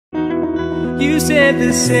You said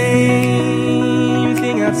the same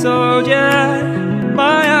thing I told ya.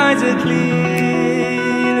 My eyes are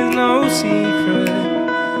clear, there's no secret.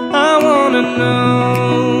 I wanna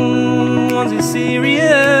know, was it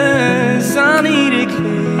serious? I need it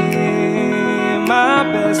clear, my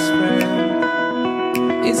best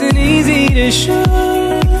friend. Isn't easy to show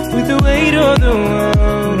with the weight of the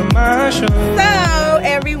world on my shoulders. So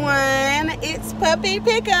everyone, it's puppy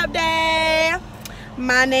pickup day.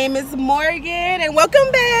 My name is Morgan and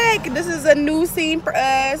welcome back. This is a new scene for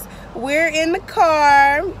us. We're in the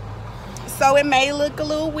car, so it may look a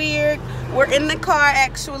little weird. We're in the car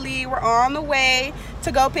actually. We're on the way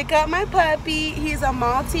to go pick up my puppy. He's a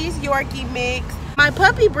Maltese Yorkie mix. My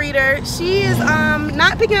puppy breeder, she is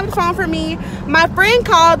not picking up the phone for me. My friend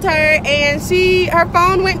called her and her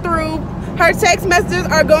phone went through. Her text messages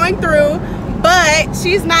are going through, but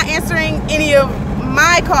she's not answering any of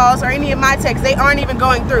my calls or any of my texts. They aren't even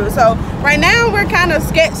going through. So right now we're kind of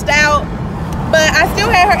sketched out, but I still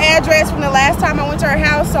had her address from the last time I went to her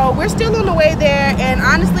house, so we're still on the way there. And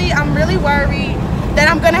honestly, I'm really worried that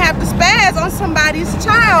I'm gonna have to spaz on somebody's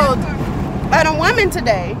child, on a woman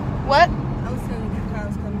today. What?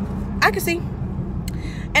 I can see.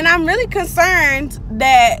 And I'm really concerned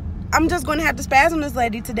that I'm just gonna have to spaz on this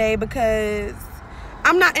lady today because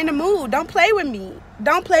I'm not in the mood. Don't play with me.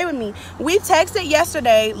 Don't play with me. We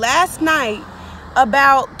texted last night,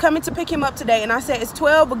 about coming to pick him up today, and I said, is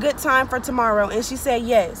 12 a good time for tomorrow? And she said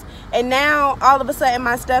yes. And now all of a sudden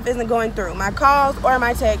my stuff isn't going through, my calls or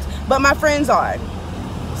my texts, but my friends are.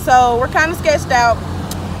 So we're kind of sketched out,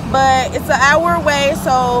 but it's an hour away,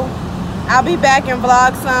 so I'll be back and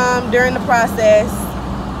vlog some during the process,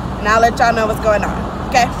 and I'll let y'all know what's going on.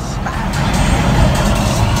 Okay, bye.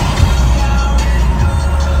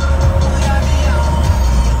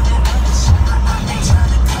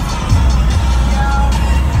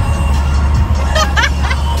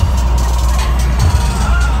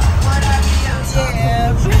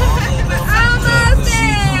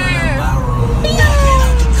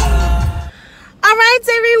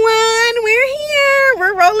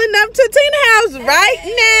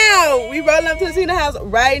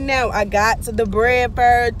 Right now. I got the bread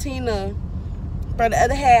for Tina, for the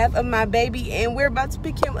other half of my baby, and we're about to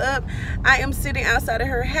pick him up. I am sitting outside of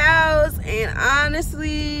her house, and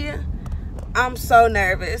honestly, I'm so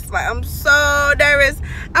nervous. Like, I'm so nervous.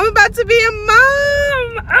 I'm about to be a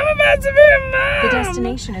mom. I'm about to be a mom. The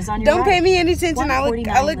destination is on your Don't pay me any attention. Lily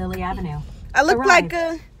Avenue. I look like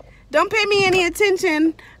a. Don't pay me any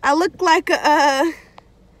attention. I look like a.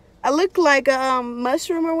 I look like a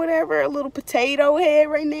mushroom or whatever, a little potato head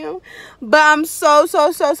right now. But I'm so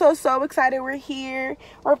excited. We're here.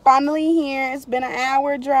 We're finally here. It's been an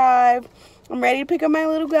hour drive. I'm ready to pick up my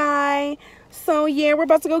little guy. So yeah, we're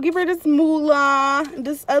about to go give her this moolah,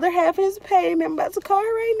 this other half of his payment. I'm about to call her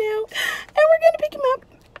right now, and we're gonna pick him up.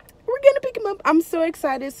 We're gonna pick him up. I'm so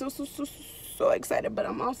excited, so excited, but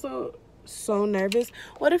I'm also so nervous.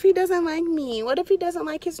 What if he doesn't like me? What if he doesn't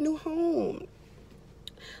like his new home?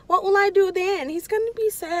 What will I do then? He's going to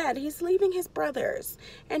be sad. He's leaving his brothers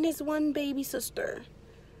and his one baby sister.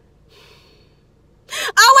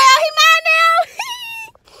 Oh, well, he mine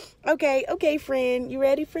now. Okay, friend. You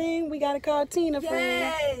ready, friend? We got to call Tina,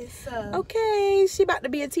 friend. Yes. Okay, she about to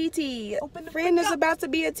be a TT. Friend is about to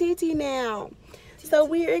be a TT now. So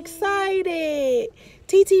we're excited.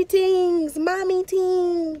 TT tings, mommy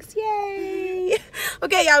tings. Yay.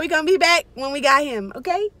 Okay, y'all, we going to be back when we got him.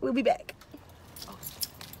 Okay? We'll be back.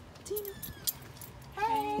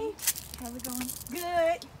 Hey. How's it going?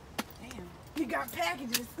 Good. Damn. You got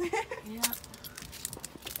packages. Yeah.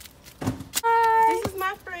 Hi. This is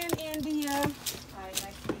my friend India. Hi,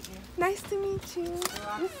 nice to meet you. Nice to meet you. Oh,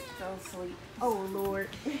 I'm so sweet. Oh, Lord.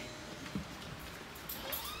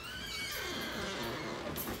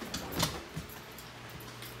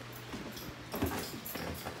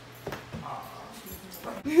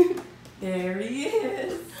 There he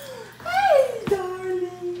is. Hi,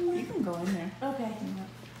 darling. You can go in there. Okay.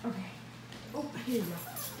 Okay. Oh, here you go.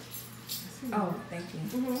 Oh, thank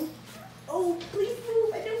you. Oh, please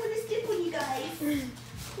move. I don't want to step on you guys.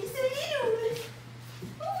 He's so little.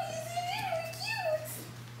 Oh, he's so little cute.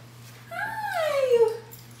 Hi.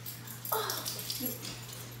 Oh,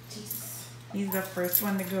 Jesus. He's the first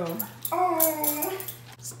one to go. Oh.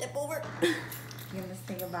 Step over. You gonna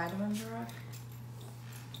say goodbye to him, Dora?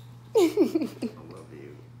 I love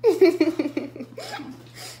you.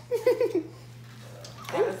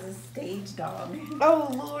 That was a stage dog. Oh,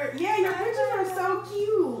 Lord. Yeah, your pictures are so cute.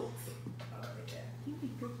 Oh, yeah. You be a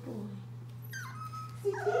good boy.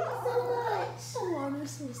 Say thank you so much. Oh, I'm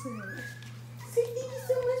so sad. Say thank you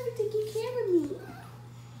so much for taking care of me.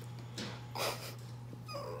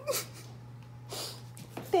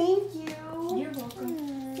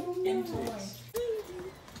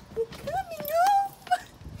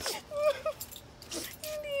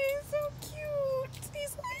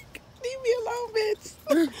 phone, bitch.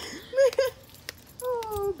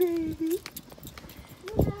 Oh, baby.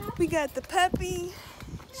 We got the puppy.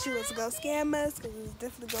 She was gonna scam us because we was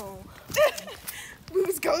definitely going. We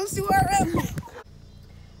was going to her up.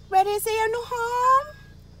 Ready to say your new home?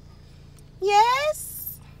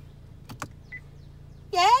 Yes?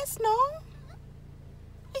 Yes? No?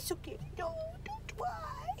 It's okay. No, don't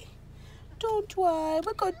worry. Don't worry.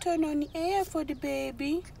 We're gonna turn on the air for the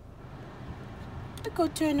baby. We're gonna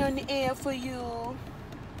turn on the air for you.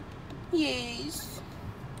 Yes.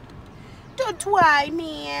 Don't worry,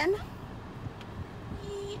 man.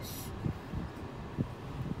 Yes.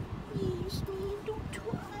 Yes, man. Don't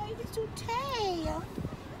worry. It's okay.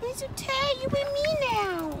 It's okay. You and me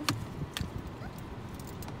now.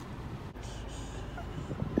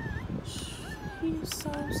 He's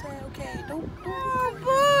so sad. Okay, don't. Oh,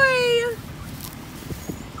 boy.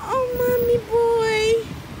 Oh, mommy boy.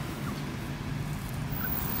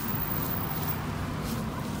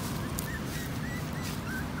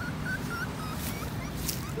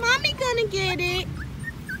 Mommy gonna get it.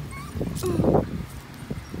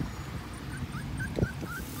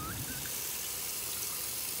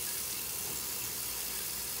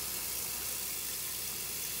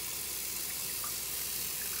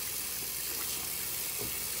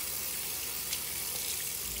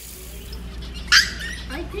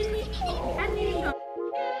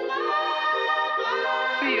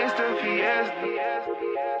 Fiesta, fiesta,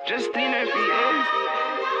 Justina fiesta.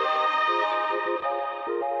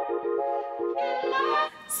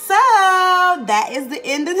 So that is the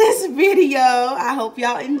end of this video. I hope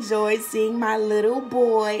y'all enjoyed seeing my little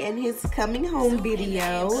boy and his coming home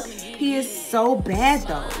video. He is so bad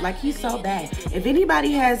though. Like, he's so bad. If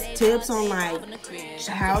anybody has tips on like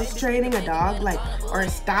house training a dog, like, or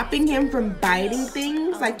stopping him from biting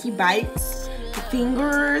things, like he bites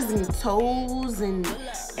fingers and toes and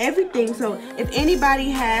everything. So if anybody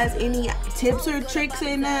has any tips or tricks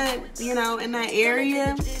in that, you know, in that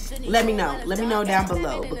area, let me know. Let me know down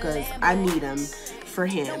below because I need them for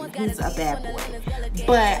him. He's a bad boy.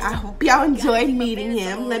 But I hope y'all enjoyed meeting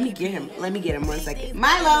him. Let me get him. Let me get him 1 second.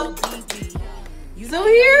 Milo. So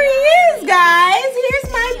here he is, guys.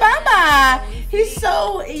 Here's my Baba. He's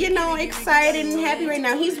so, you know, excited and happy right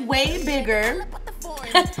now. He's way bigger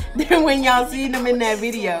than when y'all seen him in that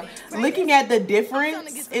video. Looking at the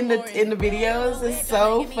difference in the videos is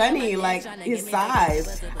so funny, like his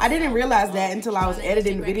size. I didn't realize that until I was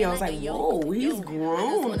editing the video. I was like, whoa, he's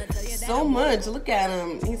grown so much. Look at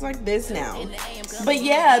him. He's like this now. But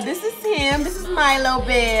yeah, this is him. This is Milo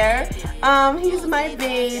Bear. He's my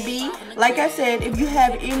baby. Like I said, if you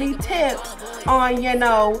have any tips on, you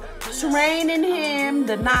know, training him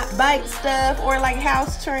to not bite stuff or like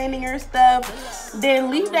house training or stuff,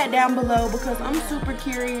 then leave that down below because I'm super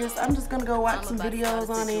curious. I'm just gonna go watch some videos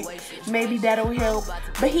on it. Maybe that'll help.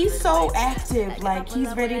 But he's so active, like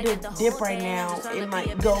he's ready to dip right now and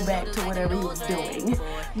like go back to whatever he was doing.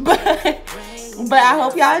 But I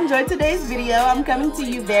hope y'all enjoyed today's video. I'm coming to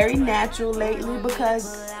you very natural lately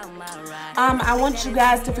because I want you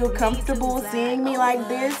guys to feel comfortable seeing me like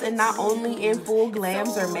this and not only in full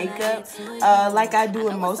glams or makeup like I do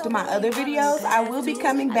in most of my other videos. I will be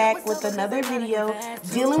coming back with another video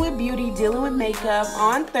dealing with beauty, dealing with makeup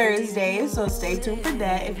on Thursday, so stay tuned for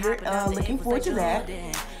that if you're looking forward to that.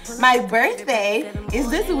 My birthday is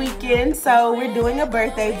this weekend, so we're doing a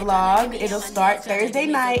birthday vlog. It'll start Thursday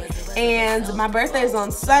night, and my birthday is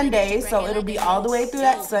on Sunday, so it'll be all the way through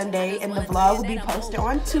that Sunday, and the vlog will be posted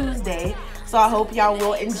on Tuesday. So I hope y'all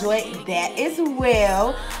will enjoy that as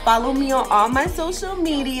well. Follow me on all my social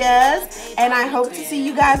medias, and I hope to see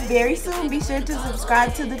you guys very soon. Be sure to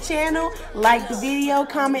subscribe to the channel, like the video,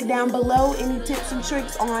 comment down below any tips and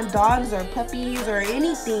tricks on dogs or puppies or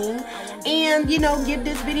anything. And, you know, give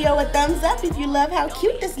this video a thumbs up if you love how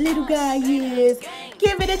cute this little guy is.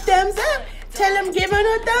 Give it a thumbs up. Tell him, give him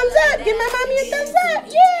a thumbs up. Give my mommy a thumbs up.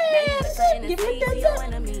 Yeah, give him a thumbs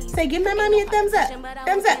up. Say, give my mommy a thumbs up.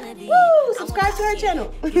 Thumbs up. Woo! Subscribe to our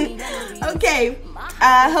channel. Okay.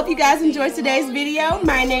 I hope you guys enjoyed today's video.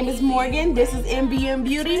 My name is Morgan. This is MBM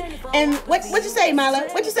Beauty. And what you say, Milo?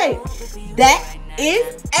 What you say? That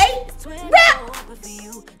is a wrap.